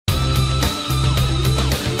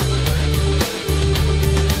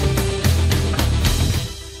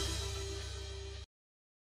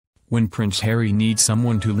When Prince Harry needs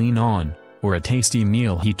someone to lean on, or a tasty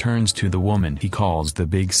meal, he turns to the woman he calls the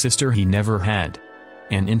big sister he never had.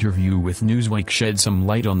 An interview with Newsweek shed some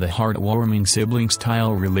light on the heartwarming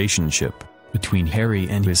sibling-style relationship between Harry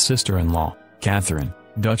and his sister-in-law, Catherine,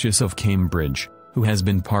 Duchess of Cambridge, who has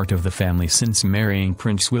been part of the family since marrying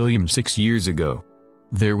Prince William 6 years ago.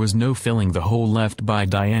 There was no filling the hole left by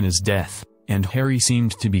Diana's death, and Harry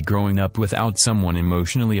seemed to be growing up without someone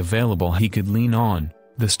emotionally available he could lean on,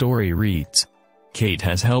 the story reads. Kate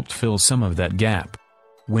has helped fill some of that gap.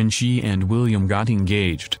 When she and William got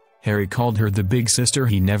engaged, Harry called her the big sister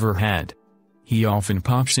he never had. He often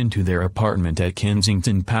pops into their apartment at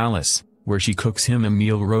Kensington Palace, where she cooks him a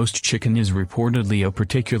meal. Roast chicken is reportedly a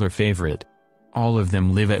particular favorite. All of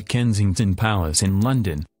them live at Kensington Palace in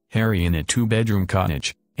London, Harry in a 2-bedroom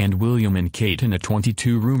cottage, and William and Kate in a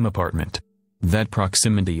 22-room apartment. That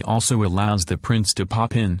proximity also allows the prince to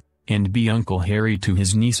pop in and be Uncle Harry to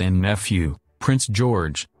his niece and nephew, Prince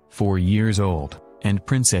George, 4 years old, and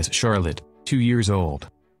Princess Charlotte, 2 years old.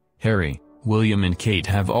 Harry, William and Kate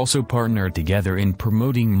have also partnered together in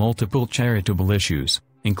promoting multiple charitable issues,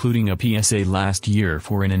 including a PSA last year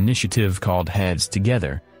for an initiative called Heads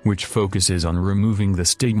Together, which focuses on removing the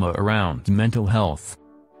stigma around mental health.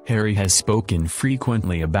 Harry has spoken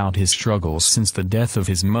frequently about his struggles since the death of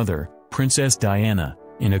his mother, Princess Diana,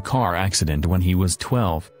 in a car accident when he was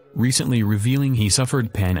 12, recently revealing he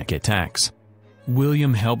suffered panic attacks.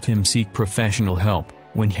 William helped him seek professional help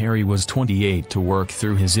when Harry was 28 to work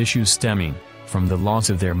through his issues stemming from the loss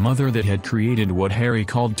of their mother that had created what Harry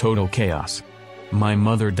called total chaos. "My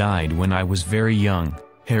mother died when I was very young,"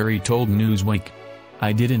 Harry told Newsweek.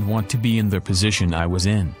 "I didn't want to be in the position I was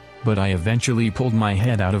in, but I eventually pulled my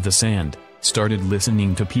head out of the sand, started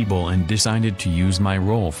listening to people and decided to use my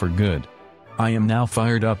role for good. I am now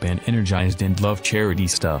fired up and energized and love charity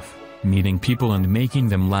stuff, meeting people and making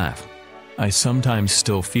them laugh. I sometimes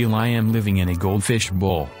still feel I am living in a goldfish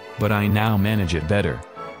bowl, but I now manage it better.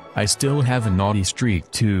 I still have a naughty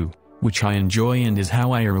streak too, which I enjoy and is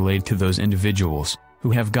how I relate to those individuals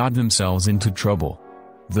who have got themselves into trouble."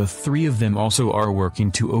 The three of them also are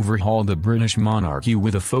working to overhaul the British monarchy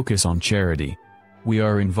with a focus on charity. "We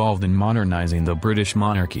are involved in modernizing the British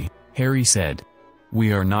monarchy," Harry said.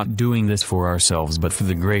 "We are not doing this for ourselves but for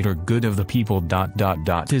the greater good of the people.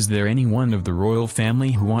 Is there anyone of the royal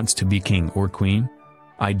family who wants to be king or queen?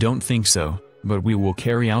 I don't think so, but we will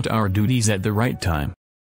carry out our duties at the right time."